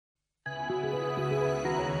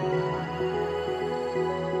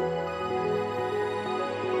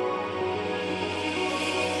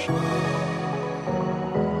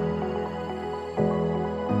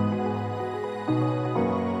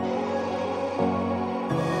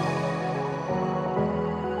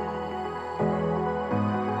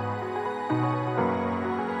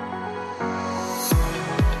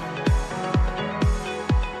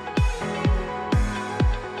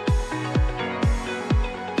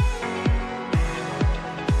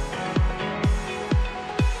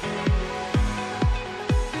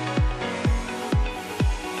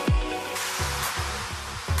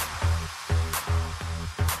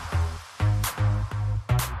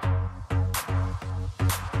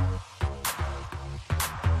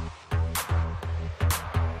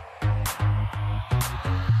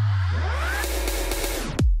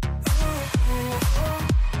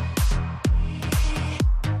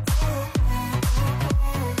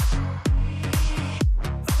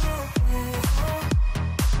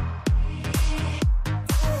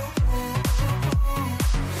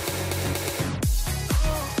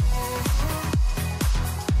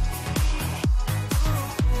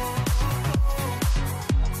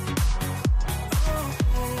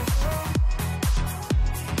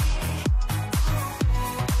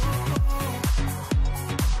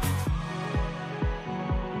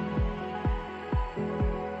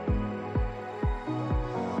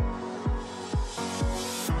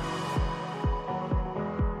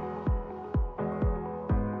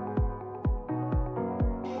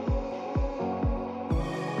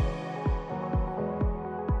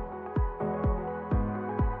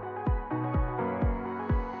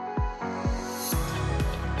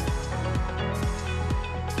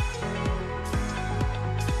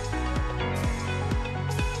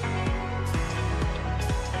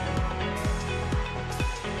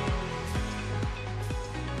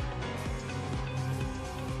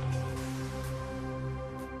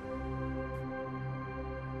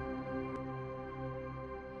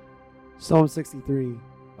Psalm 63,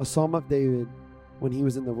 a psalm of David when he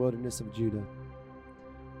was in the wilderness of Judah.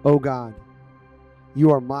 O God,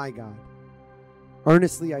 you are my God.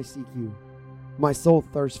 Earnestly I seek you. My soul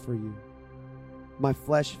thirsts for you. My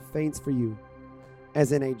flesh faints for you,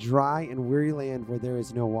 as in a dry and weary land where there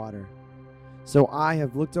is no water. So I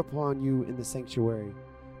have looked upon you in the sanctuary,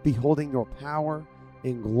 beholding your power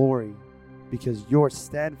and glory, because your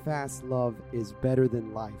steadfast love is better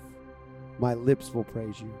than life. My lips will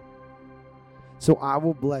praise you. So I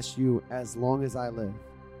will bless you as long as I live.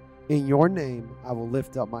 In your name I will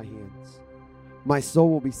lift up my hands. My soul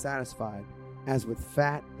will be satisfied as with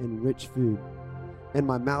fat and rich food, and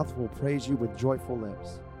my mouth will praise you with joyful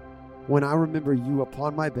lips. When I remember you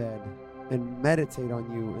upon my bed and meditate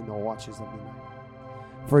on you in the watches of the night.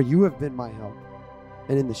 For you have been my help,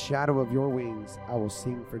 and in the shadow of your wings I will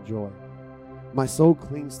sing for joy. My soul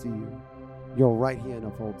clings to you, your right hand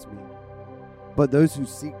upholds me. But those who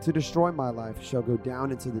seek to destroy my life shall go down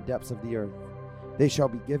into the depths of the earth. They shall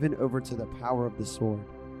be given over to the power of the sword.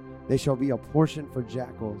 They shall be a portion for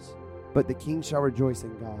jackals, but the king shall rejoice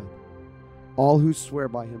in God. All who swear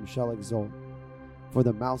by him shall exult, for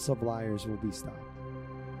the mouths of liars will be stopped.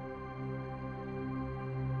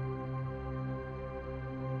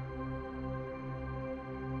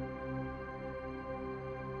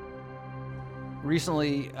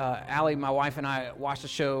 Recently, Allie, my wife, and I watched a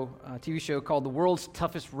TV show called The World's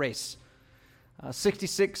Toughest Race.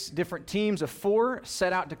 66 different teams of 4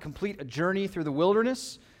 set out to complete a journey through the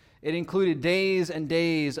wilderness. It included days and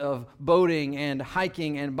days of boating and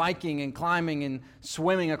hiking and biking and climbing and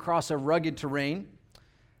swimming across a rugged terrain.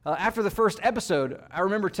 After the first episode, I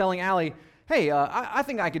remember telling Allie, hey, I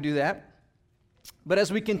think I could do that. But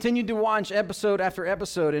as we continued to watch episode after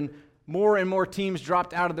episode and more teams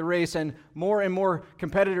dropped out of the race, and more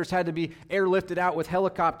competitors had to be airlifted out with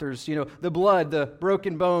helicopters. You know, the blood, the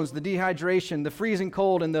broken bones, the dehydration, the freezing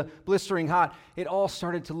cold, and the blistering hot. It all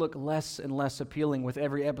started to look less and less appealing with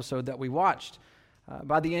every episode that we watched.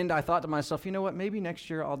 By the end, I thought to myself, you know what, maybe next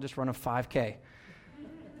year I'll just run a 5K.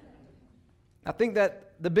 I think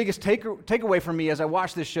that the biggest takeaway for me as I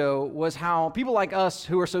watched this show was how people like us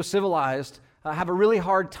who are so civilized have a really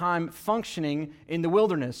hard time functioning in the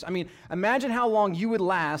wilderness. I mean, imagine how long you would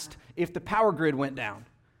last if the power grid went down.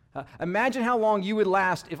 Imagine how long you would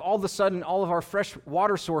last if all of a sudden all of our fresh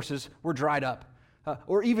water sources were dried up.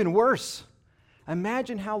 Or even worse,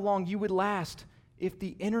 imagine how long you would last if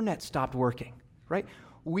the internet stopped working, right?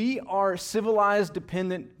 We are civilized,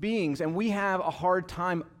 dependent beings, and we have a hard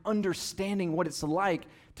time understanding what it's like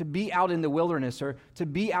to be out in the wilderness or to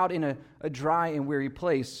be out in a dry and weary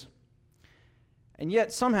place. And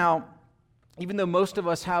yet, somehow, even though most of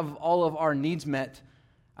us have all of our needs met,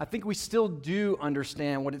 I think we still do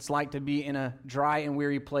understand what it's like to be in a dry and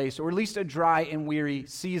weary place, or at least a dry and weary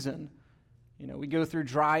season. You know, we go through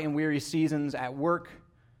dry and weary seasons at work.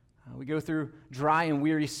 We go through dry and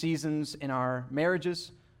weary seasons in our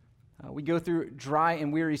marriages. We go through dry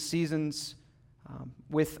and weary seasons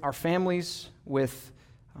with our families, with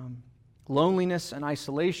loneliness and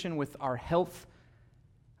isolation, with our health.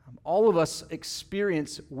 All of us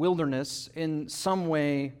experience wilderness in some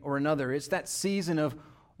way or another. It's that season of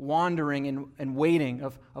wandering and waiting,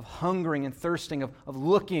 of hungering and thirsting, of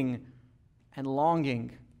looking and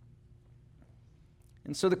longing.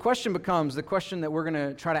 And so the question that we're going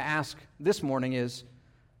to try to ask this morning is,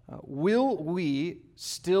 will we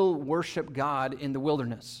still worship God in the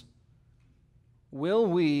wilderness? Will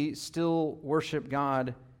we still worship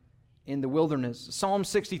God in the wilderness? Psalm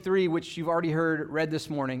 63, which you've already heard read this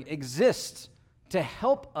morning, exists to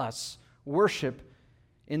help us worship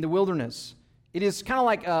in the wilderness. It is kind of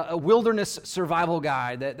like a wilderness survival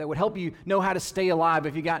guide that would help you know how to stay alive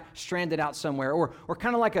if you got stranded out somewhere, or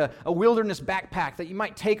kind of like a wilderness backpack that you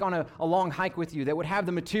might take on a long hike with you that would have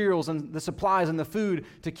the materials and the supplies and the food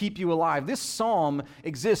to keep you alive. This psalm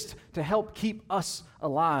exists to help keep us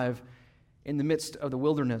alive in the midst of the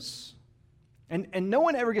wilderness. And no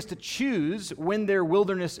one ever gets to choose when their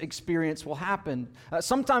wilderness experience will happen.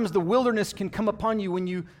 Sometimes the wilderness can come upon you when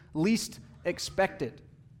you least expect it.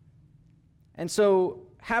 And so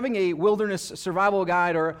having a wilderness survival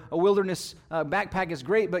guide or a wilderness backpack is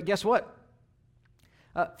great, but guess what?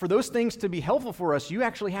 For those things to be helpful for us, you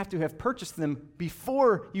actually have to have purchased them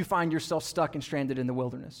before you find yourself stuck and stranded in the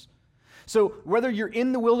wilderness. So whether you're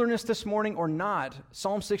in the wilderness this morning or not,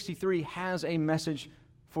 Psalm 63 has a message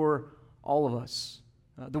for all of us.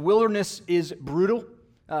 The wilderness is brutal.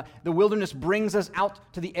 The wilderness brings us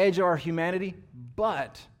out to the edge of our humanity.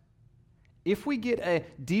 But if we get a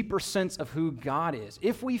deeper sense of who God is,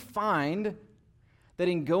 if we find that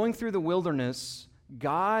in going through the wilderness,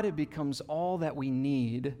 God becomes all that we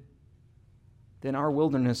need, then our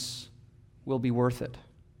wilderness will be worth it.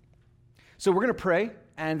 So we're going to pray,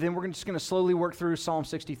 and then we're just going to slowly work through Psalm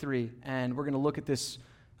 63, and we're going to look at this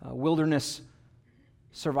wilderness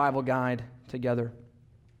survival guide together.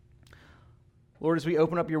 Lord, as we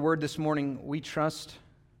open up your word this morning, we trust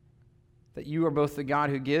that you are both the God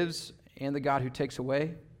who gives and the God who takes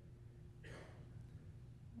away,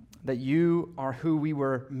 that you are who we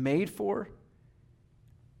were made for,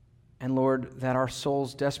 and Lord, that our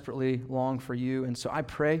souls desperately long for you. And so I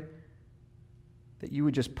pray that you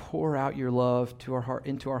would just pour out your love to our heart,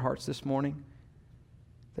 into our hearts this morning,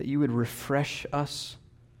 that you would refresh us,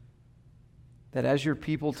 that as your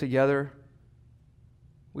people together,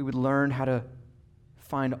 we would learn how to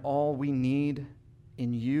find all we need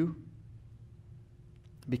in you,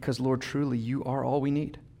 because, Lord, truly, you are all we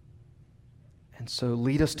need. And so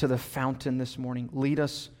lead us to the fountain this morning. Lead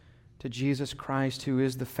us to Jesus Christ, who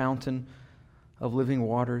is the fountain of living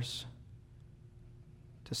waters,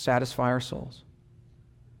 to satisfy our souls.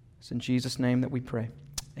 It's in Jesus' name that we pray.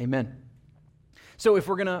 Amen. So if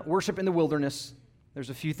we're going to worship in the wilderness, there's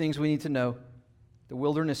a few things we need to know. The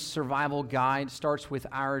Wilderness Survival Guide starts with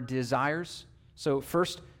our desires. So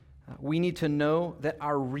first, we need to know that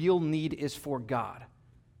our real need is for God.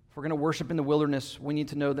 If we're going to worship in the wilderness, we need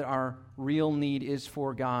to know that our real need is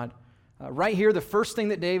for God. Right here, the first thing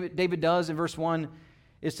that David does in verse 1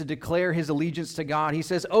 is to declare his allegiance to God. He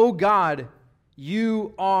says, "Oh God,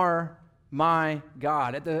 you are my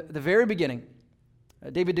God." At the very beginning,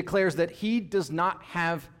 David declares that he does not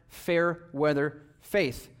have fair weather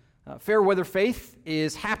faith. Fair weather faith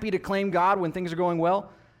is happy to claim God when things are going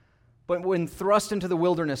well, but when thrust into the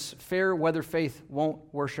wilderness, fair weather faith won't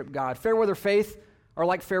worship God. Fair weather faith are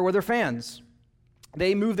like fair weather fans.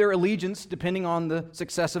 They move their allegiance depending on the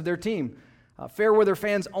success of their team. Fair weather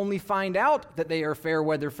fans only find out that they are fair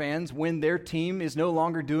weather fans when their team is no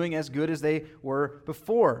longer doing as good as they were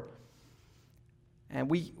before. And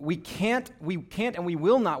we can't and we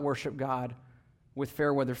will not worship God with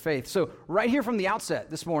fair weather faith. So right here from the outset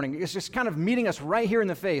this morning, it's just kind of meeting us right here in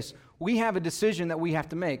the face. We have a decision that we have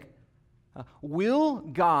to make. Will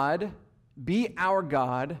God be our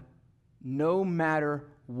God no matter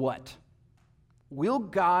what? Will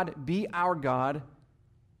God be our God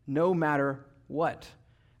no matter what?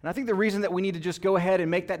 And I think the reason that we need to just go ahead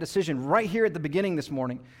and make that decision right here at the beginning this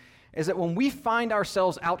morning is that when we find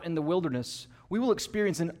ourselves out in the wilderness, we will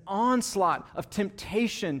experience an onslaught of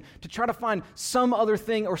temptation to try to find some other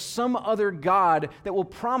thing or some other God that will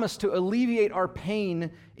promise to alleviate our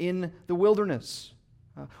pain in the wilderness.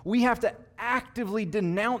 We have to actively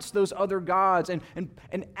denounce those other gods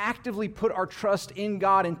and actively put our trust in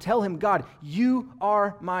God and tell him, God, you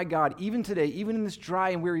are my God. Even today, even in this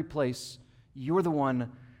dry and weary place, you're the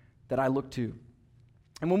one that I look to.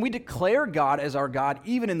 And when we declare God as our God,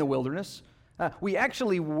 even in the wilderness, we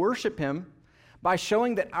actually worship him by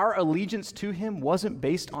showing that our allegiance to him wasn't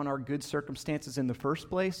based on our good circumstances in the first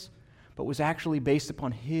place, but was actually based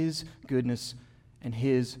upon his goodness and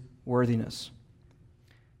his worthiness.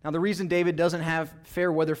 Now, the reason David doesn't have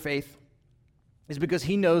fair weather faith is because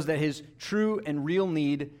he knows that his true and real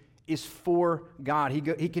need is for God.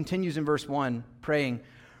 He continues in verse 1, praying,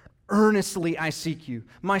 "Earnestly I seek you.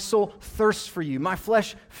 My soul thirsts for you. My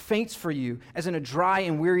flesh faints for you, as in a dry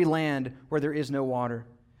and weary land where there is no water."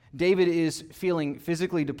 David is feeling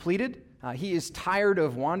physically depleted. He is tired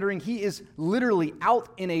of wandering. He is literally out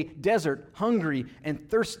in a desert, hungry and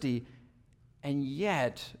thirsty. And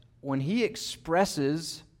yet, when he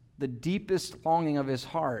expresses the deepest longing of his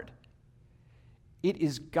heart, it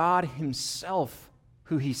is God himself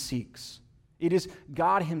who he seeks. It is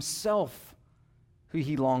God himself who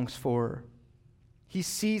he longs for. He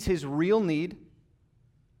sees his real need,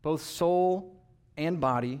 both soul and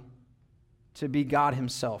body, to be God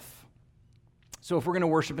himself. So if we're going to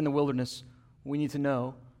worship in the wilderness, we need to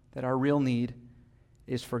know that our real need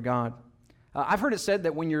is for God. I've heard it said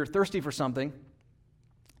that when you're thirsty for something,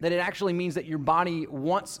 that it actually means that your body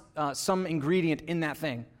wants some ingredient in that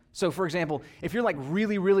thing. So for example, if you're like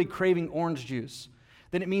really, really craving orange juice,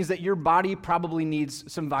 then it means that your body probably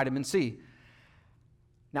needs some vitamin C.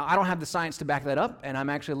 Now, I don't have the science to back that up, and I'm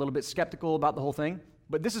actually a little bit skeptical about the whole thing,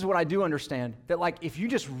 but this is what I do understand, that like if you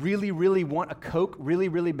just really, really want a Coke really,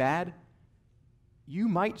 really bad, you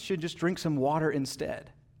should just drink some water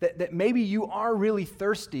instead. That maybe you are really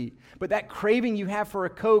thirsty, but that craving you have for a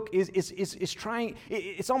Coke is trying,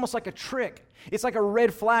 it's almost like a trick. It's like a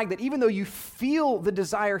red flag that even though you feel the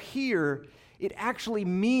desire here, it actually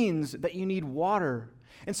means that you need water.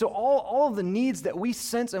 And so all of the needs that we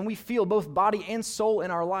sense and we feel, both body and soul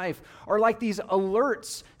in our life, are like these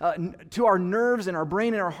alerts to our nerves and our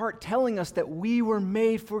brain and our heart, telling us that we were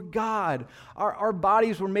made for God. Our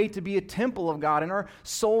bodies were made to be a temple of God, and our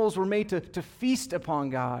souls were made to feast upon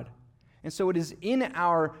God. And so it is in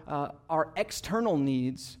our external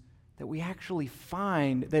needs that we actually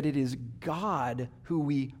find that it is God who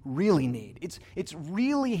we really need. It's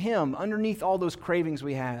really Him underneath all those cravings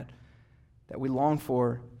we had that we long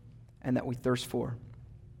for and that we thirst for.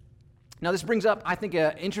 Now, this brings up, I think,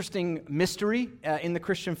 an interesting mystery in the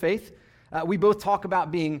Christian faith. We both talk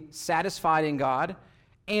about being satisfied in God,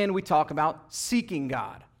 and we talk about seeking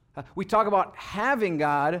God. We talk about having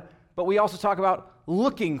God, but we also talk about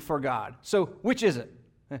looking for God. So, which is it?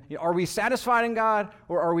 Are we satisfied in God,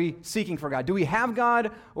 or are we seeking for God? Do we have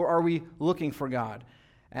God, or are we looking for God?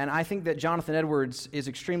 And I think that Jonathan Edwards is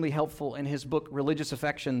extremely helpful in his book, Religious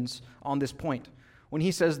Affections, on this point. When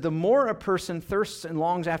he says, the more a person thirsts and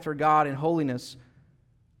longs after God and holiness,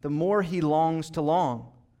 the more he longs to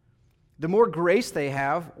long. The more grace they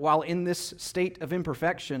have while in this state of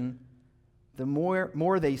imperfection, the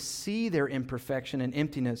more they see their imperfection and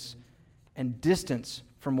emptiness and distance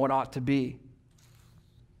from what ought to be.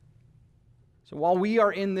 So while we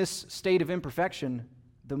are in this state of imperfection,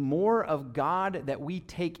 the more of God that we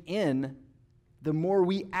take in, the more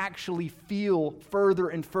we actually feel further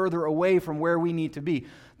and further away from where we need to be.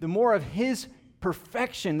 The more of His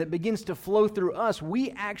perfection that begins to flow through us,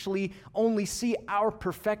 we actually only see our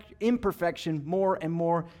imperfection more and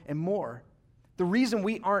more and more. The reason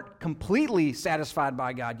we aren't completely satisfied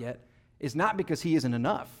by God yet is not because He isn't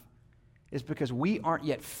enough. It's because we aren't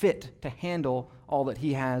yet fit to handle all that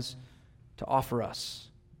He has to offer us.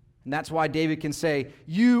 And that's why David can say,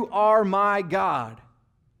 "You are my God,"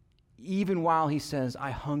 even while he says, "I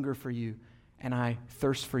hunger for you and I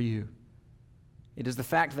thirst for you." It is the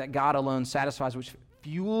fact that God alone satisfies which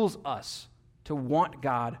fuels us to want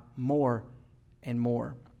God more and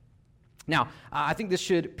more. Now, I think this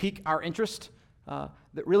should pique our interest.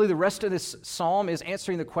 That really the rest of this psalm is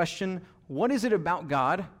answering the question, what is it about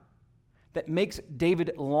God that makes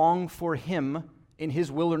David long for Him in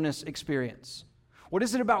his wilderness experience? What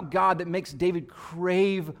is it about God that makes David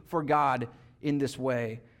crave for God in this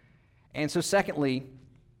way? And so secondly,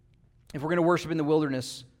 if we're going to worship in the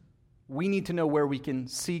wilderness, we need to know where we can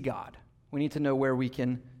see God. We need to know where we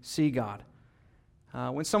can see God.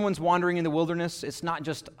 When someone's wandering in the wilderness, it's not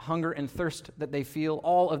just hunger and thirst that they feel.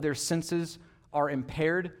 All of their senses are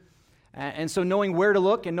impaired. And so knowing where to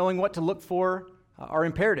look and knowing what to look for are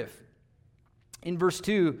imperative. In verse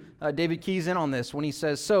 2, David keys in on this when he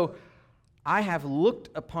says, "So I have looked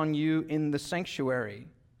upon you in the sanctuary,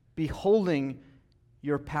 beholding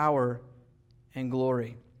your power and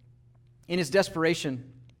glory." In his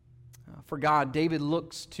desperation for God, David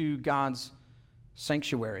looks to God's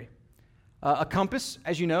sanctuary. A compass,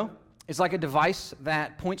 as you know, is like a device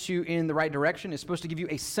that points you in the right direction. It's supposed to give you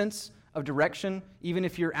a sense of direction, even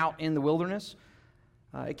if you're out in the wilderness.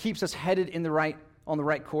 It keeps us headed on the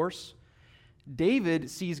right course. David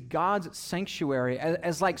sees God's sanctuary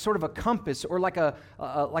as like sort of a compass or like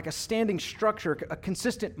a standing structure, a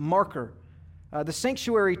consistent marker. The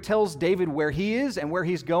sanctuary tells David where he is and where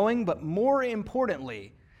he's going, but more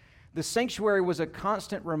importantly, the sanctuary was a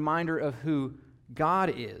constant reminder of who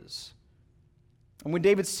God is. And when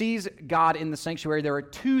David sees God in the sanctuary, there are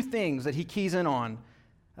two things that he keys in on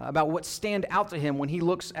about what stand out to him when he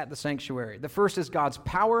looks at the sanctuary. The first is God's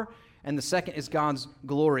power, and the second is God's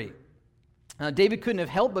glory. David couldn't have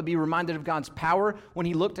helped but be reminded of God's power when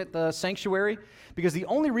he looked at the sanctuary, because the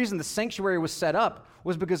only reason the sanctuary was set up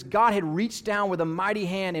was because God had reached down with a mighty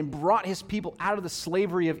hand and brought His people out of the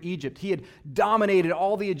slavery of Egypt. He had dominated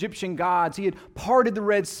all the Egyptian gods. He had parted the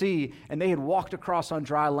Red Sea, and they had walked across on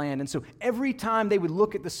dry land. And so every time they would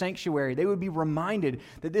look at the sanctuary, they would be reminded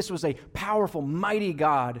that this was a powerful, mighty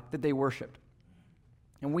God that they worshiped.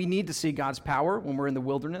 And we need to see God's power when we're in the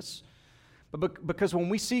wilderness. But because when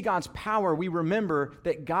we see God's power, we remember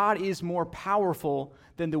that God is more powerful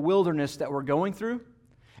than the wilderness that we're going through.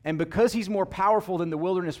 And because He's more powerful than the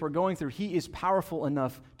wilderness we're going through, He is powerful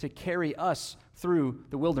enough to carry us through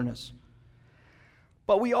the wilderness.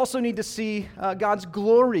 But we also need to see God's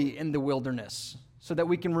glory in the wilderness so that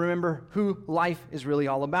we can remember who life is really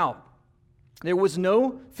all about. There was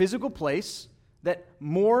no physical place that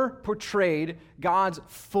more portrayed God's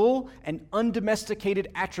full and undomesticated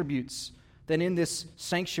attributes than in this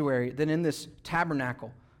sanctuary, than in this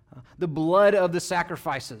tabernacle. The blood of the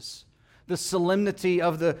sacrifices, the solemnity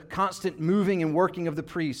of the constant moving and working of the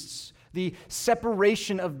priests, the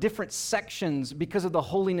separation of different sections because of the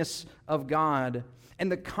holiness of God,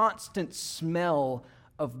 and the constant smell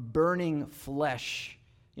of burning flesh.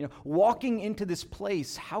 You know, walking into this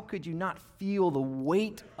place, how could you not feel the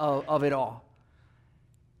weight of it all?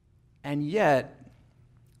 And yet,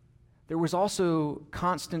 there was also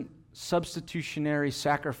constant substitutionary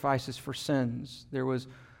sacrifices for sins. There was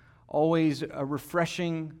always a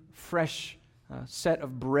refreshing, fresh set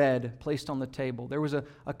of bread placed on the table. There was a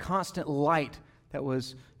constant light that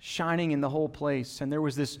was shining in the whole place. And there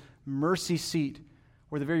was this mercy seat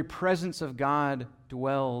where the very presence of God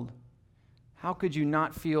dwelled. How could you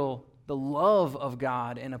not feel the love of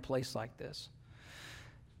God in a place like this?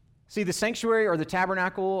 See, the sanctuary or the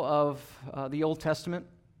tabernacle of the Old Testament,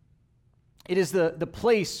 it is the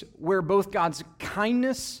place where both God's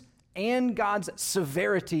kindness and God's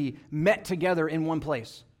severity met together in one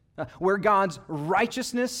place, where God's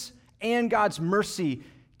righteousness and God's mercy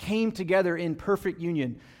came together in perfect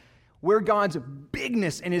union, where God's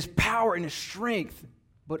bigness and His power and His strength,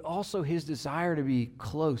 but also His desire to be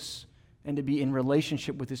close and to be in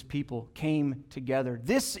relationship with His people came together.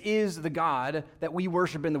 This is the God that we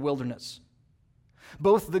worship in the wilderness.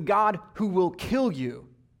 Both the God who will kill you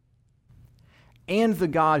and the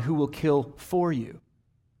God who will kill for you.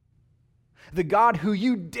 The God who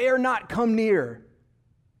you dare not come near,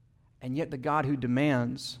 and yet the God who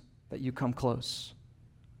demands that you come close.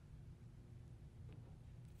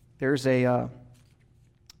 There's a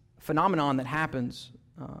phenomenon that happens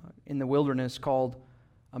in the wilderness called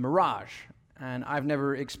a mirage. And I've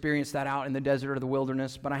never experienced that out in the desert or the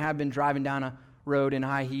wilderness, but I have been driving down a road in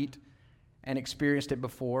high heat and experienced it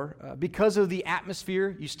before. Because of the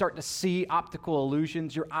atmosphere, you start to see optical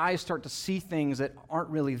illusions. Your eyes start to see things that aren't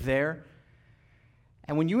really there.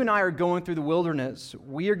 And when you and I are going through the wilderness,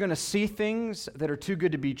 we are going to see things that are too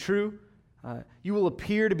good to be true. You will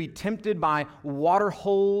appear to be tempted by water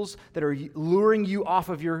holes that are luring you off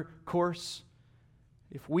of your course.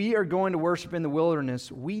 If we are going to worship in the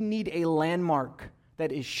wilderness, we need a landmark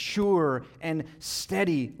that is sure and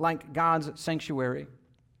steady like God's sanctuary.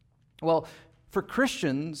 Well, for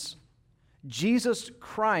Christians, Jesus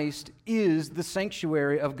Christ is the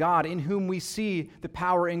sanctuary of God in whom we see the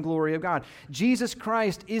power and glory of God. Jesus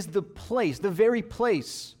Christ is the place, the very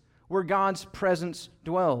place where God's presence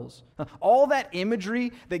dwells. All that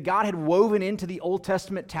imagery that God had woven into the Old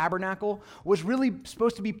Testament tabernacle was really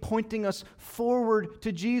supposed to be pointing us forward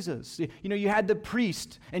to Jesus. You know, you had the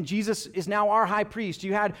priest, and Jesus is now our high priest.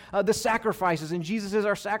 You had the sacrifices, and Jesus is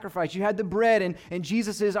our sacrifice. You had the bread, and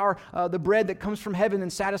Jesus is the bread that comes from heaven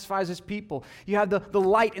and satisfies His people. You had the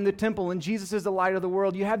light in the temple, and Jesus is the light of the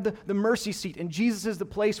world. You had the mercy seat, and Jesus is the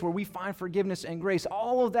place where we find forgiveness and grace.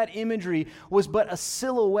 All of that imagery was but a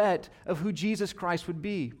silhouette of who Jesus Christ would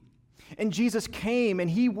be. And Jesus came, and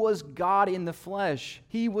He was God in the flesh.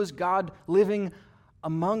 He was God living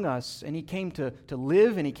among us, and He came to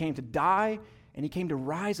live, and He came to die, and He came to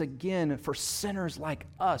rise again for sinners like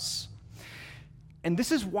us. And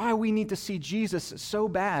this is why we need to see Jesus so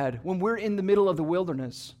bad when we're in the middle of the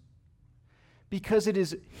wilderness, because it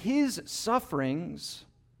is His sufferings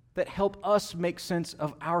that help us make sense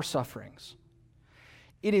of our sufferings.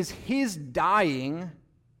 It is His dying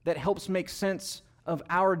that helps make sense of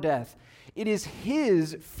our death. It is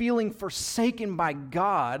His feeling forsaken by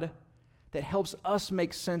God that helps us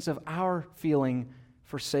make sense of our feeling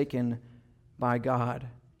forsaken by God.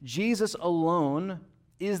 Jesus alone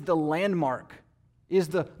is the landmark, is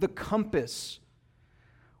the compass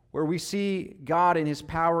where we see God in His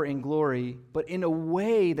power and glory, but in a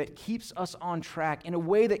way that keeps us on track, in a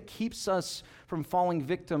way that keeps us from falling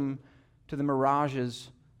victim to the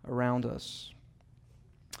mirages around us.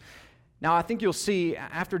 Now, I think you'll see,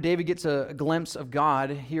 after David gets a glimpse of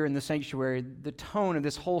God here in the sanctuary, the tone of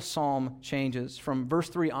this whole psalm changes. From verse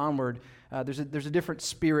 3 onward, there's a different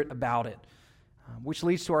spirit about it, which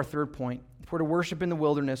leads to our third point. If we're to worship in the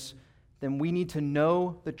wilderness, then we need to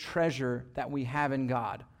know the treasure that we have in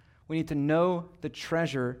God. We need to know the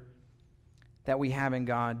treasure that we have in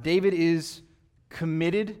God. David is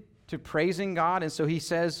committed to praising God, and so he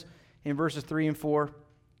says in verses 3 and 4,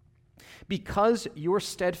 "Because your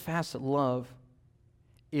steadfast love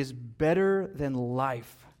is better than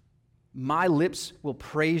life, my lips will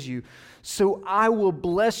praise you. So I will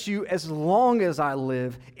bless you as long as I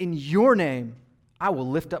live. In your name, I will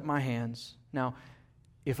lift up my hands." Now,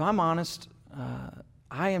 if I'm honest,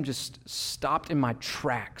 I am just stopped in my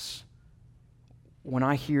tracks when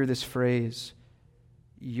I hear this phrase,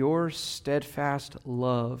 "Your steadfast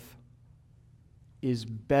love is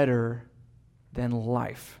better than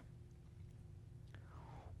life."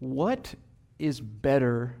 What is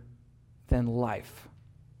better than life?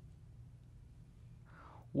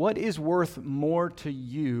 What is worth more to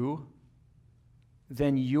you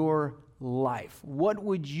than your life? What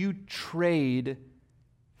would you trade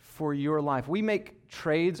for your life? We make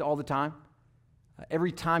trades all the time.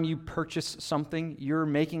 Every time you purchase something, you're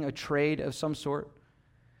making a trade of some sort.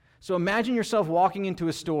 So imagine yourself walking into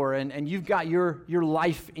a store and you've got your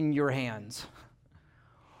life in your hands.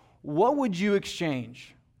 What would you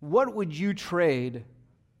exchange? What would you trade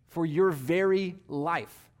for your very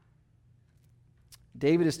life?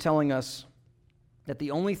 David is telling us that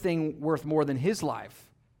the only thing worth more than his life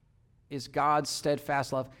is God's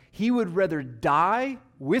steadfast love. He would rather die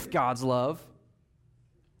with God's love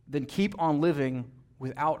than keep on living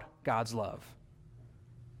without God's love.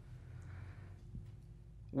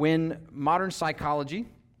 When modern psychology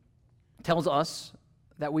tells us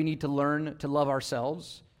that we need to learn to love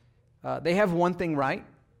ourselves, they have one thing right.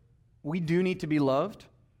 We do need to be loved.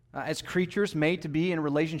 As creatures made to be in a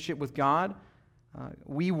relationship with God,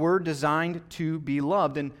 we were designed to be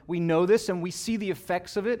loved. And we know this and we see the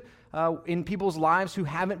effects of it in people's lives who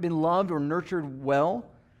haven't been loved or nurtured well.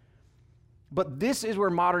 But this is where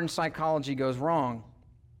modern psychology goes wrong.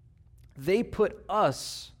 They put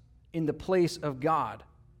us in the place of God.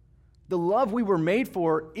 The love we were made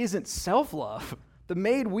for isn't self-love.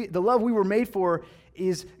 The love we were made for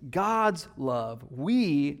is God's love.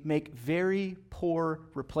 We make very poor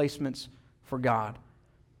replacements for God.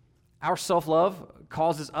 Our self-love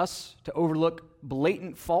causes us to overlook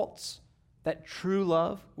blatant faults that true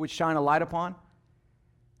love would shine a light upon.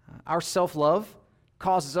 Our self-love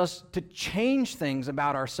causes us to change things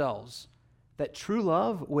about ourselves that true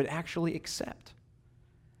love would actually accept.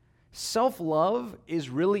 Self-love is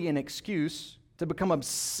really an excuse to become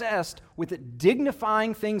obsessed with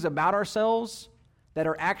dignifying things about ourselves that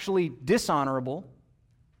are actually dishonorable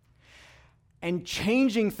and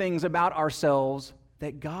changing things about ourselves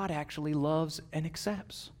that God actually loves and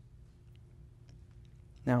accepts.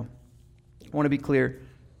 Now, I want to be clear.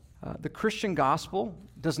 The Christian gospel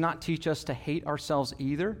does not teach us to hate ourselves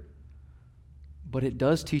either, but it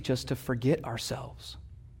does teach us to forget ourselves.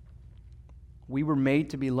 We were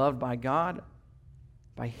made to be loved by God,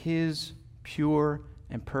 by His pure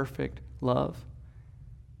and perfect love.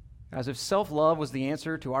 As if self-love was the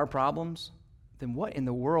answer to our problems, then what in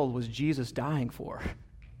the world was Jesus dying for?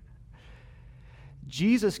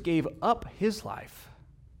 Jesus gave up His life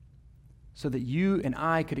so that you and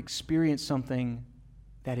I could experience something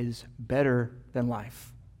that is better than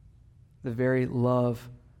life, the very love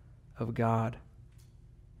of God.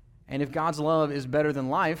 And if God's love is better than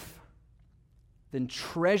life, then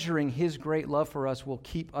treasuring His great love for us will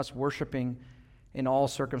keep us worshiping in all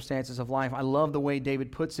circumstances of life. I love the way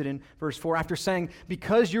David puts it in verse 4. After saying,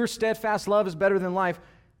 because your steadfast love is better than life,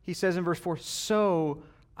 he says in verse 4, so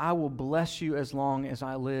I will bless you as long as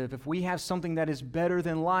I live. If we have something that is better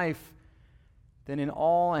than life, then in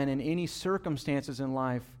all and in any circumstances in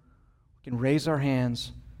life, we can raise our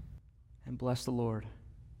hands and bless the Lord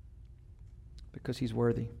because He's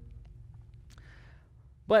worthy.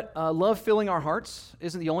 But love filling our hearts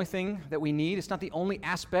isn't the only thing that we need. It's not the only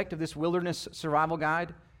aspect of this wilderness survival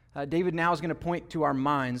guide. David now is going to point to our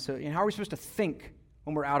minds. So, how are we supposed to think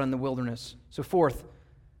when we're out in the wilderness? So fourth,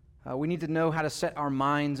 we need to know how to set our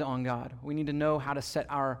minds on God. We need to know how to set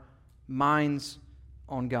our minds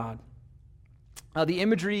on God. The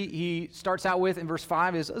imagery he starts out with in verse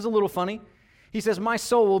 5 is a little funny. He says, my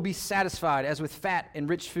soul will be satisfied as with fat and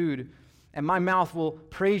rich food, and my mouth will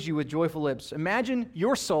praise you with joyful lips. Imagine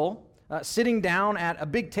your soul sitting down at a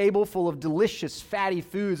big table full of delicious, fatty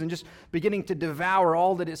foods and just beginning to devour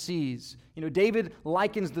all that it sees. David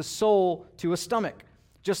likens the soul to a stomach.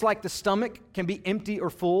 Just like the stomach can be empty or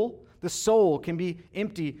full, the soul can be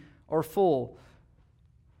empty or full.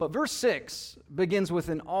 But verse 6 begins with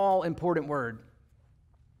an all-important word.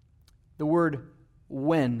 The word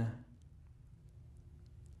when.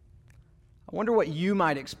 I wonder what you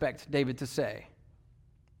might expect David to say.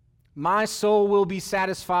 My soul will be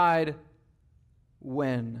satisfied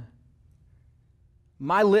when.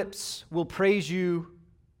 My lips will praise you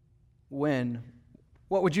when.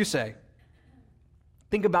 What would you say?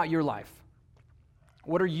 Think about your life.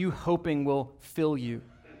 What are you hoping will fill you?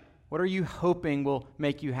 What are you hoping will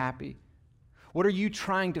make you happy? What are you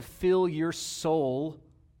trying to fill your soul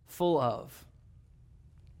full of?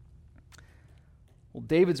 Well,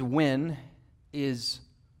 David's when is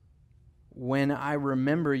when I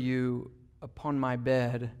remember you upon my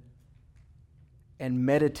bed and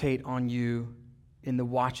meditate on you in the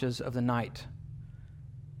watches of the night.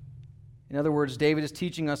 In other words, David is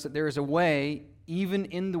teaching us that there is a way, even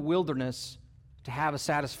in the wilderness, to have a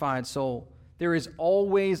satisfied soul. There is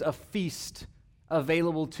always a feast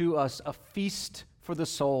available to us, a feast for the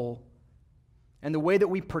soul. And the way that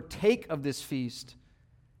we partake of this feast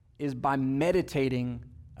is by meditating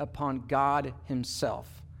upon God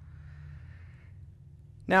himself.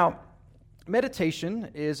 Now, meditation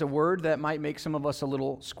is a word that might make some of us a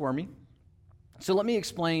little squirmy. So let me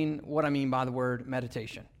explain what I mean by the word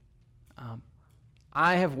meditation.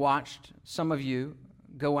 I have watched some of you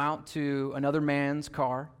go out to another man's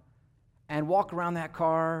car and walk around that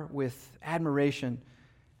car with admiration,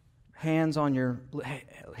 hands on your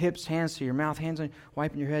hips, hands to your mouth, hands on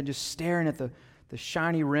wiping your head, just staring at the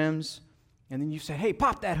shiny rims. And then you say, hey,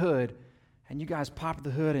 pop that hood. And you guys popped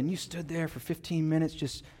the hood, and you stood there for 15 minutes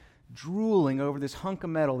just drooling over this hunk of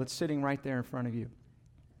metal that's sitting right there in front of you.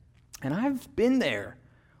 And I've been there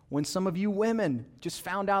when some of you women just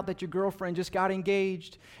found out that your girlfriend just got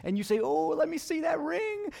engaged, and you say, oh, let me see that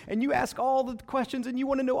ring, and you ask all the questions, and you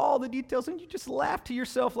want to know all the details, and you just laugh to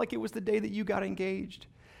yourself like it was the day that you got engaged.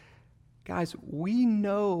 Guys, we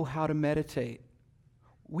know how to meditate.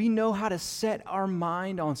 We know how to set our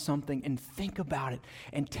mind on something and think about it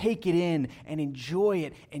and take it in and enjoy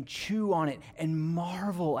it and chew on it and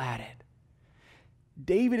marvel at it.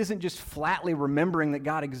 David isn't just flatly remembering that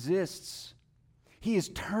God exists. He is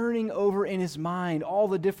turning over in his mind all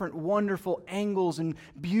the different wonderful angles and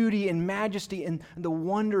beauty and majesty and the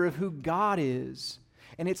wonder of who God is.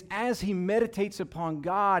 And it's as he meditates upon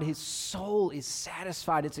God, his soul is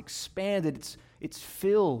satisfied, it's expanded, it's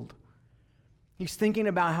filled. He's thinking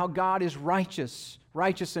about how God is righteous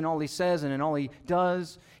in all he says and in all he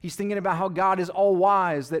does. He's thinking about how God is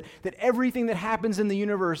all-wise, that everything that happens in the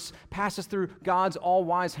universe passes through God's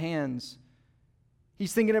all-wise hands.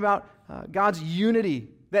 He's thinking about God's unity,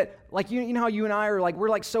 that like you know how you and I are like, we're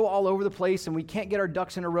like so all over the place and we can't get our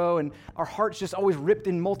ducks in a row and our heart's just always ripped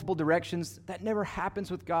in multiple directions. That never happens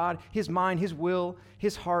with God. His mind, his will,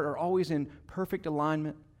 his heart are always in perfect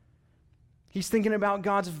alignment. He's thinking about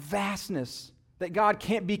God's vastness, that God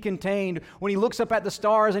can't be contained. When he looks up at the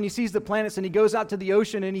stars and he sees the planets and he goes out to the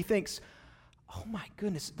ocean and he thinks, oh my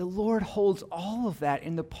goodness, the Lord holds all of that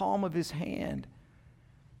in the palm of his hand.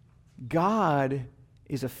 God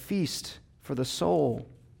is a feast for the soul.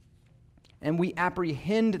 And we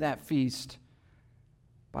apprehend that feast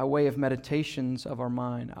by way of meditations of our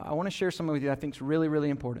mind. I want to share something with you that I think is really, really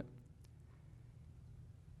important.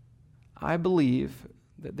 I believe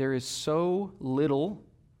that there is so little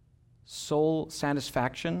soul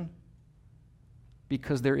satisfaction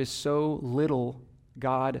because there is so little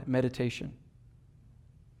God meditation.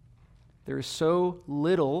 There is so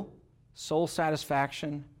little soul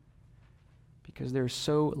satisfaction because there's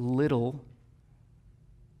so little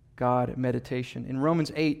God meditation. In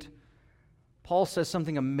Romans 8, Paul says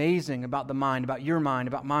something amazing about the mind, about your mind,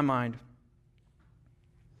 about my mind.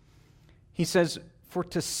 He says, for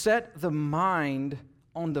to set the mind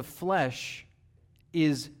on the flesh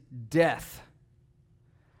is death,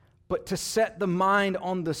 but to set the mind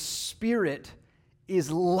on the Spirit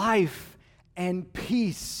is life and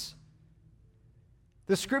peace.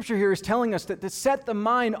 The scripture here is telling us that to set the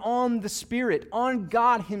mind on the Spirit, on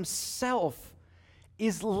God himself,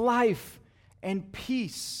 is life and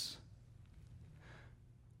peace.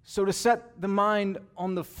 So to set the mind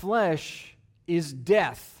on the flesh is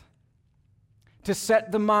death. To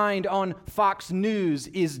set the mind on Fox News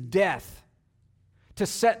is death. To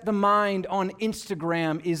set the mind on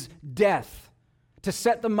Instagram is death. To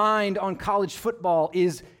set the mind on college football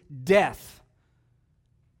is death.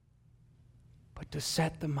 But to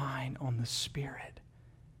set the mind on the Spirit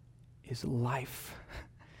is life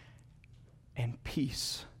and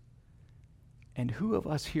peace. And who of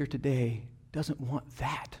us here today doesn't want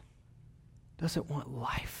that? Doesn't want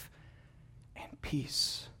life and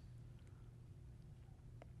peace?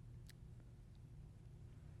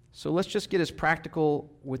 So let's just get as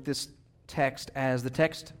practical with this text as the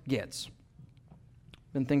text gets.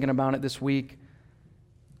 Been thinking about it this week,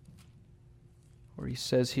 where he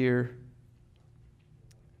says here,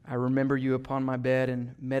 I remember you upon my bed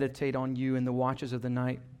and meditate on you in the watches of the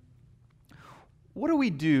night. What do we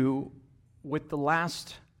do with the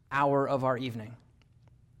last hour of our evening?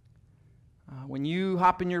 When you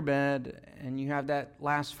hop in your bed and you have that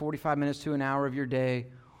last 45 minutes to an hour of your day,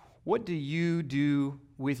 what do you do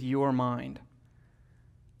with your mind?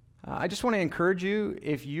 I just want to encourage you,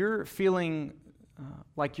 if you're feeling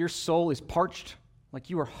like your soul is parched, like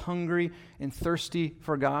you are hungry and thirsty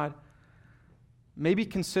for God, maybe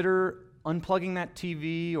consider unplugging that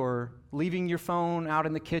TV or leaving your phone out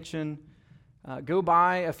in the kitchen. Go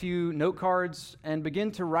buy a few note cards and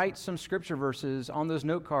begin to write some scripture verses on those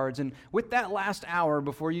note cards. And with that last hour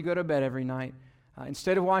before you go to bed every night,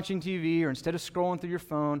 instead of watching TV or instead of scrolling through your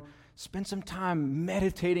phone, Spend some time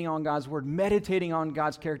meditating on God's word, meditating on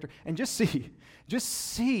God's character, and just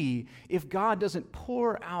see if God doesn't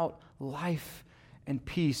pour out life and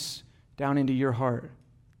peace down into your heart.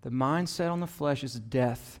 The mindset on the flesh is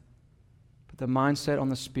death, but the mindset on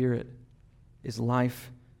the Spirit is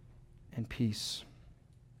life and peace.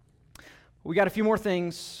 We got a few more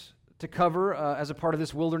things to cover as a part of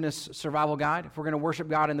this wilderness survival guide. If we're going to worship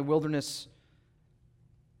God in the wilderness,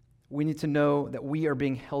 we need to know that we are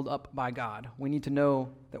being held up by God. We need to know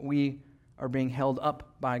that we are being held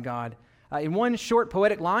up by God. In one short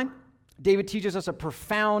poetic line, David teaches us a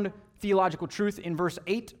profound theological truth in verse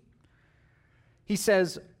 8. He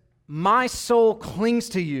says, "My soul clings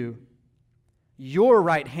to you. Your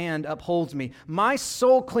right hand upholds me." My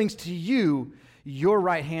soul clings to you. Your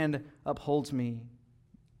right hand upholds me.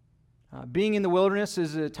 Being in the wilderness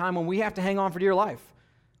is a time when we have to hang on for dear life.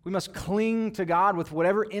 We must cling to God with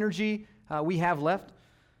whatever energy we have left.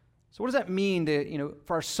 So what does that mean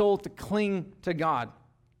for our soul to cling to God?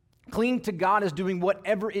 Clinging to God is doing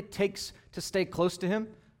whatever it takes to stay close to Him.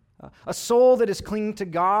 A soul that is clinging to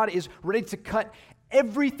God is ready to cut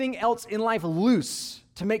everything else in life loose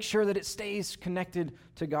to make sure that it stays connected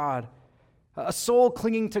to God. A soul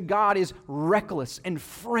clinging to God is reckless and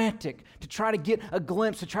frantic to try to get a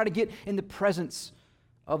glimpse, to try to get in the presence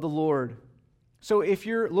of the Lord. So if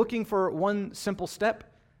you're looking for one simple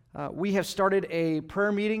step, we have started a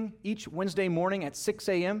prayer meeting each Wednesday morning at 6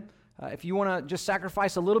 a.m. If you want to just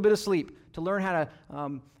sacrifice a little bit of sleep to learn how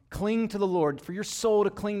to cling to the Lord, for your soul to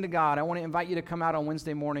cling to God, I want to invite you to come out on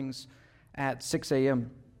Wednesday mornings at 6 a.m.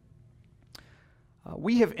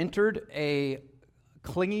 We have entered a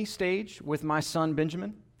clingy stage with my son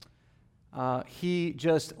Benjamin. He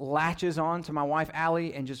just latches on to my wife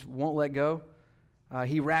Allie and just won't let go.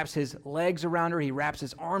 He wraps his legs around her, he wraps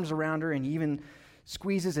his arms around her, and he even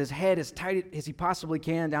squeezes his head as tight as he possibly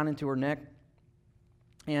can down into her neck.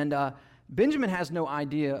 And Benjamin has no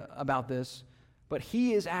idea about this, but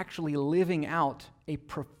he is actually living out a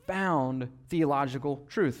profound theological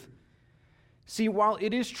truth. See, while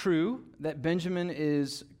it is true that Benjamin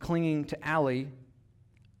is clinging to Allie,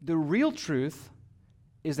 the real truth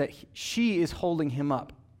is that she is holding him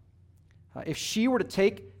up. If she were to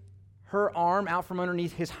take her arm out from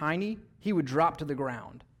underneath his hiney, he would drop to the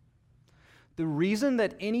ground. The reason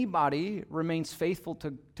that anybody remains faithful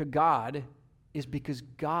to God is because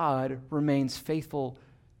God remains faithful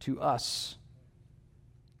to us.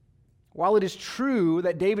 While it is true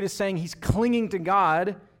that David is saying he's clinging to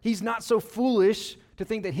God, he's not so foolish to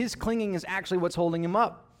think that his clinging is actually what's holding him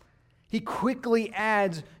up. He quickly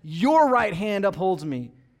adds, "Your right hand upholds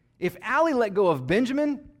me." If Allie let go of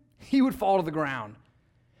Benjamin, he would fall to the ground.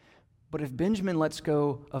 But if Benjamin lets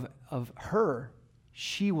go of her,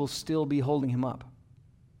 she will still be holding him up.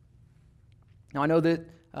 Now, I know that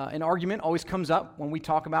an argument always comes up when we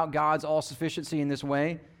talk about God's all-sufficiency in this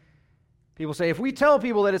way. People say, if we tell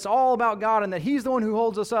people that it's all about God and that He's the one who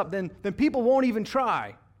holds us up, then people won't even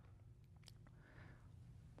try.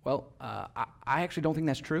 Well, I actually don't think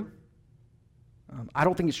that's true. I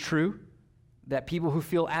don't think it's true that people who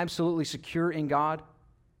feel absolutely secure in God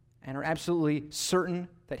and are absolutely certain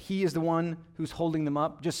that He is the one who's holding them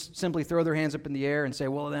up just simply throw their hands up in the air and say,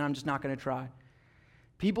 well, then I'm just not going to try.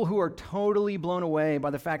 People who are totally blown away by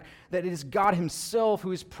the fact that it is God Himself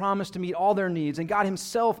who has promised to meet all their needs and God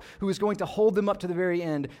Himself who is going to hold them up to the very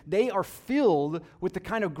end, they are filled with the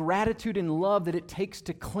kind of gratitude and love that it takes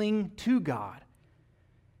to cling to God.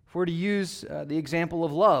 If we're to use the example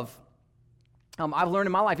of love, I've learned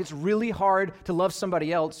in my life it's really hard to love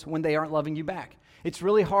somebody else when they aren't loving you back. It's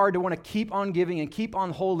really hard to want to keep on giving and keep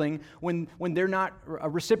on holding when they're not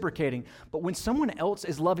reciprocating. But when someone else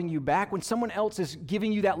is loving you back, when someone else is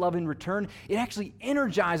giving you that love in return, it actually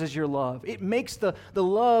energizes your love. It makes the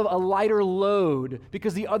love a lighter load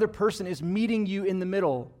because the other person is meeting you in the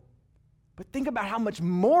middle. But think about how much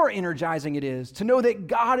more energizing it is to know that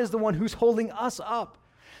God is the one who's holding us up.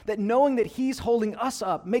 That knowing that He's holding us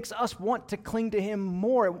up makes us want to cling to Him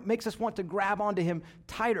more. It makes us want to grab onto Him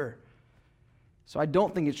tighter. So I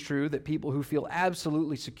don't think it's true that people who feel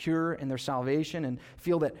absolutely secure in their salvation and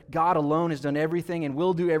feel that God alone has done everything and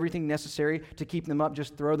will do everything necessary to keep them up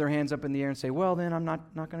just throw their hands up in the air and say, well, then I'm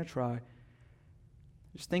not going to try.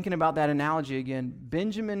 Just thinking about that analogy again,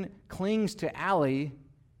 Benjamin clings to Allie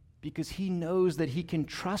because he knows that he can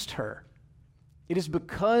trust her. It is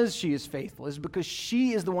because she is faithful. It is because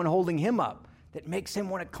she is the one holding him up that makes him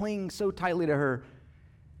want to cling so tightly to her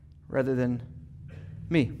rather than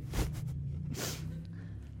me.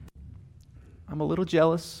 I'm a little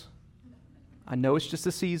jealous. I know it's just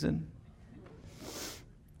a season.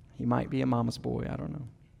 He might be a mama's boy. I don't know.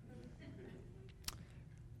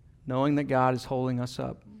 Knowing that God is holding us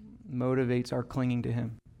up motivates our clinging to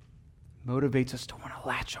Him, motivates us to want to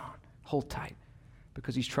latch on, hold tight,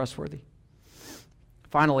 because He's trustworthy.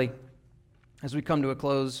 Finally, as we come to a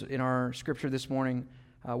close in our scripture this morning,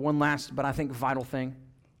 one last but I think vital thing.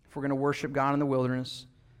 If we're going to worship God in the wilderness,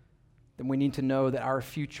 then we need to know that our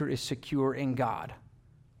future is secure in God.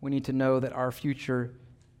 We need to know that our future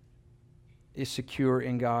is secure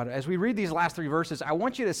in God. As we read these last three verses, I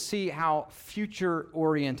want you to see how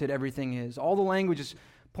future-oriented everything is. All the language is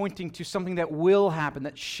pointing to something that will happen,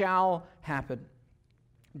 that shall happen.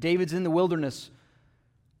 David's in the wilderness,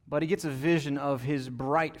 but he gets a vision of his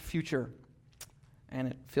bright future, and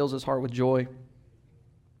it fills his heart with joy.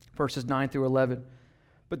 Verses 9 through 11.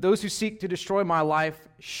 But those who seek to destroy my life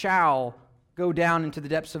shall go down into the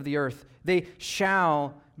depths of the earth. They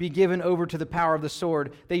shall be given over to the power of the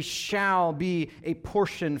sword. They shall be a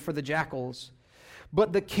portion for the jackals.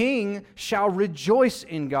 But the king shall rejoice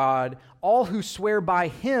in God. All who swear by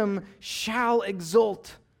him shall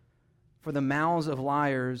exult, for the mouths of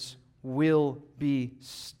liars will be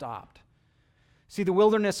stopped. See, the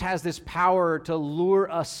wilderness has this power to lure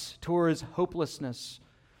us towards hopelessness.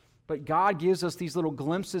 But God gives us these little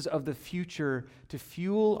glimpses of the future to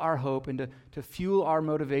fuel our hope and to fuel our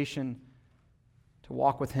motivation to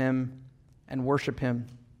walk with Him and worship Him.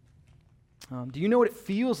 Do you know what it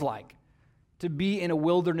feels like to be in a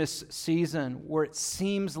wilderness season where it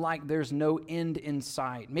seems like there's no end in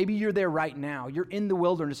sight? Maybe you're there right now. You're in the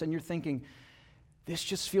wilderness and you're thinking, this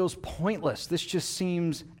just feels pointless. This just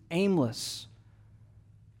seems aimless.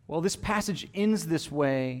 Well, this passage ends this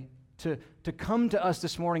way to come to us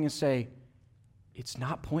this morning and say, it's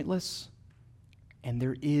not pointless, and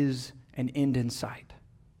there is an end in sight.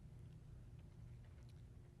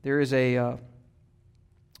 There is a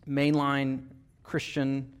mainline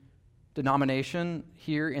Christian denomination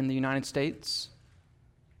here in the United States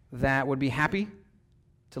that would be happy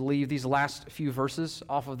to leave these last few verses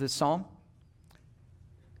off of this psalm.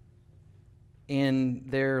 In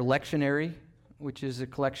their lectionary, which is a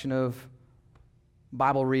collection of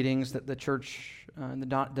Bible readings that the church and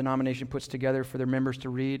the denomination puts together for their members to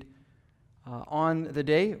read, on the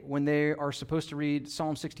day when they are supposed to read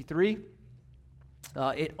Psalm 63,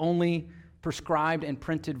 it only prescribed and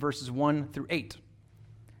printed verses 1 through 8.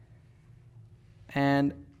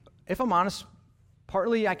 And if I'm honest,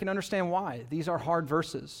 partly I can understand why. These are hard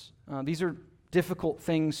verses. These are difficult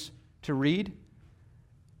things to read.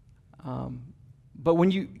 But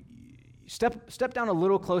when you step down a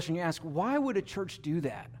little closer and you ask, why would a church do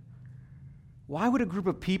that? Why would a group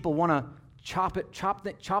of people want to chop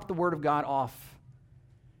the Word of God off?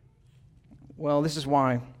 Well, this is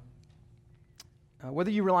why.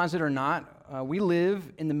 Whether you realize it or not, we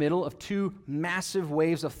live in the middle of two massive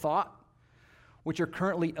waves of thought which are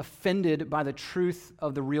currently offended by the truth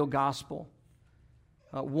of the real gospel.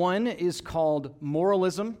 One is called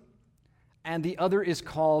moralism, and the other is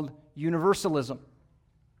called universalism.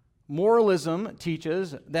 Moralism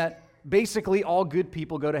teaches that basically all good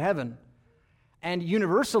people go to heaven. And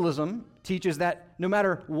universalism teaches that no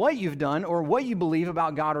matter what you've done or what you believe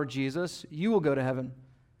about God or Jesus, you will go to heaven.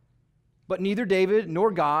 But neither David nor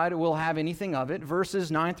God will have anything of it. Verses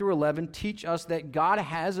 9 through 11 teach us that God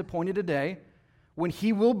has appointed a day when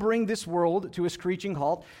He will bring this world to a screeching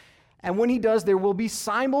halt. And when He does, there will be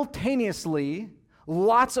simultaneously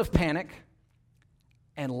lots of panic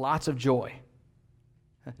and lots of joy.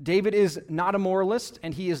 David is not a moralist,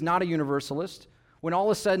 and he is not a universalist. When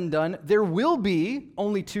all is said and done, there will be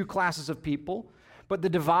only two classes of people, but the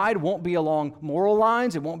divide won't be along moral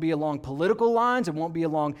lines, it won't be along political lines, it won't be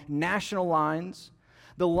along national lines.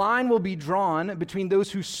 The line will be drawn between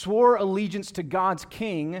those who swore allegiance to God's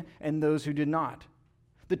king and those who did not.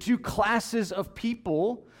 The two classes of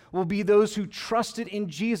people will be those who trusted in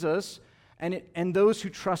Jesus and those who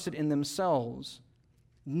trusted in themselves.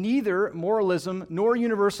 Neither moralism nor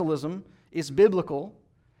universalism is biblical,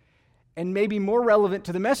 and maybe more relevant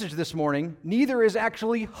to the message this morning, neither is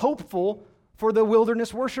actually hopeful for the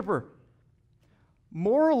wilderness worshiper.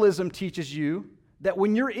 Moralism teaches you that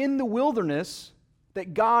when you're in the wilderness,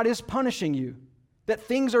 that God is punishing you, that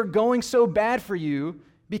things are going so bad for you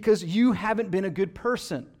because you haven't been a good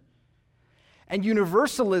person. And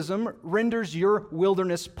universalism renders your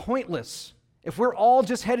wilderness pointless. If we're all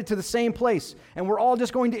just headed to the same place and we're all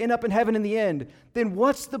just going to end up in heaven in the end, then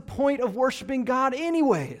what's the point of worshiping God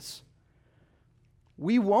anyways?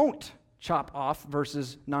 We won't chop off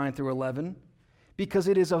verses 9 through 11 because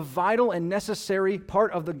it is a vital and necessary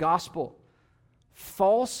part of the gospel.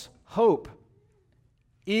 False hope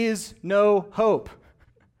is no hope.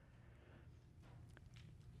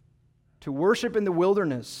 To worship in the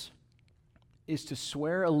wilderness is to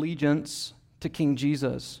swear allegiance to King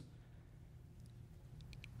Jesus.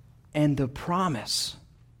 And the promise,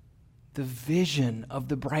 the vision of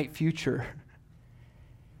the bright future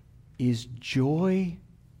is joy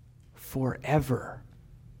forever.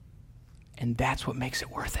 And that's what makes it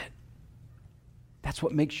worth it. That's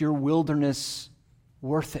what makes your wilderness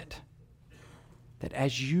worth it. That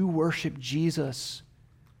as you worship Jesus,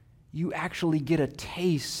 you actually get a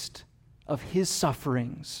taste of his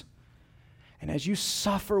sufferings. And as you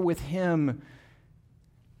suffer with him,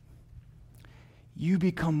 you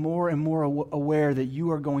become more and more aware that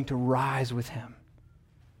you are going to rise with him.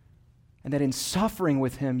 And that in suffering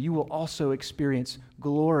with him, you will also experience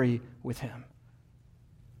glory with him.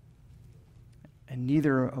 And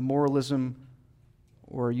neither a moralism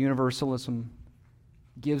or a universalism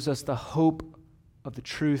gives us the hope of the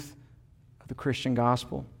truth of the Christian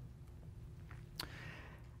gospel.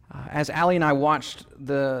 As Allie and I watched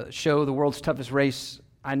the show, The World's Toughest Race,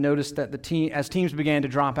 I noticed that as teams began to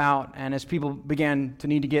drop out and as people began to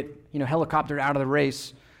need to get helicoptered out of the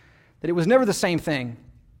race, that it was never the same thing.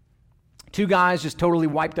 Two guys just totally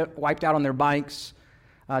wiped out on their bikes.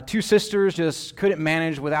 Two sisters just couldn't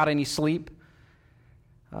manage without any sleep.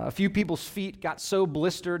 A few people's feet got so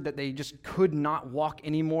blistered that they just could not walk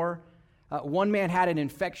anymore. One man had an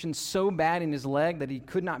infection so bad in his leg that he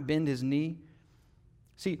could not bend his knee.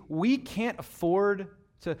 See, we can't afford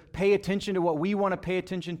to pay attention to what we want to pay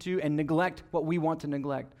attention to and neglect what we want to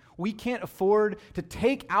neglect. We can't afford to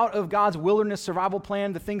take out of God's wilderness survival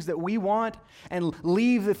plan the things that we want and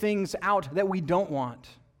leave the things out that we don't want.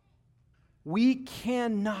 We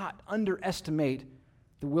cannot underestimate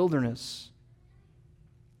the wilderness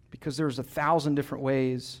because there's 1,000 different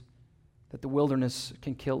ways that the wilderness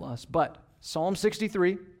can kill us. But Psalm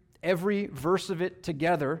 63, every verse of it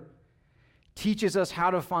together, teaches us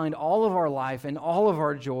how to find all of our life and all of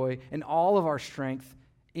our joy and all of our strength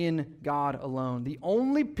in God alone. The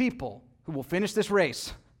only people who will finish this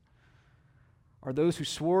race are those who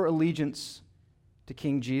swore allegiance to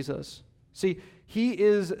King Jesus. See, he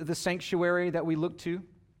is the sanctuary that we look to.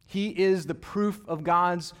 He is the proof of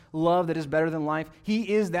God's love that is better than life.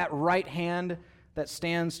 He is that right hand that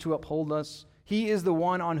stands to uphold us. He is the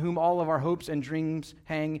one on whom all of our hopes and dreams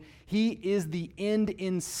hang. He is the end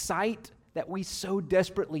in sight that we so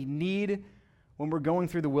desperately need when we're going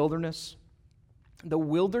through the wilderness. The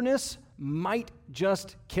wilderness might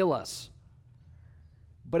just kill us,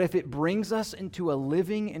 but if it brings us into a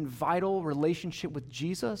living and vital relationship with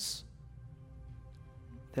Jesus,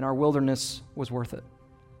 then our wilderness was worth it.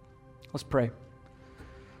 Let's pray.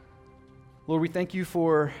 Lord, we thank you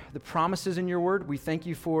for the promises in your word. We thank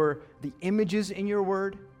you for the images in your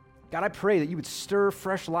word. God, I pray that you would stir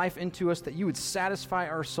fresh life into us, that you would satisfy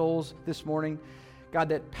our souls this morning. God,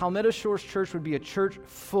 that Palmetto Shores Church would be a church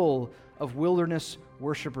full of wilderness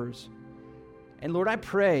worshipers. And Lord, I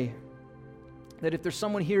pray that if there's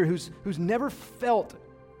someone here who's never felt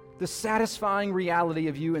the satisfying reality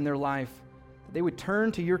of you in their life, that they would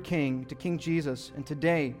turn to your King, to King Jesus, and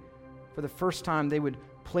today, for the first time, they would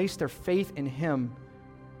place their faith in him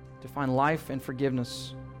to find life and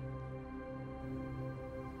forgiveness.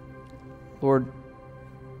 Lord,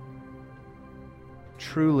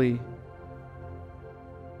 truly,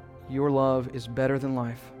 your love is better than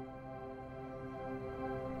life.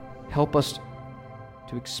 Help us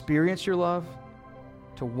to experience your love,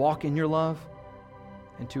 to walk in your love,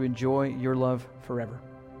 and to enjoy your love forever.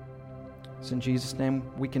 It's in Jesus' name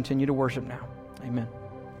we continue to worship now. Amen.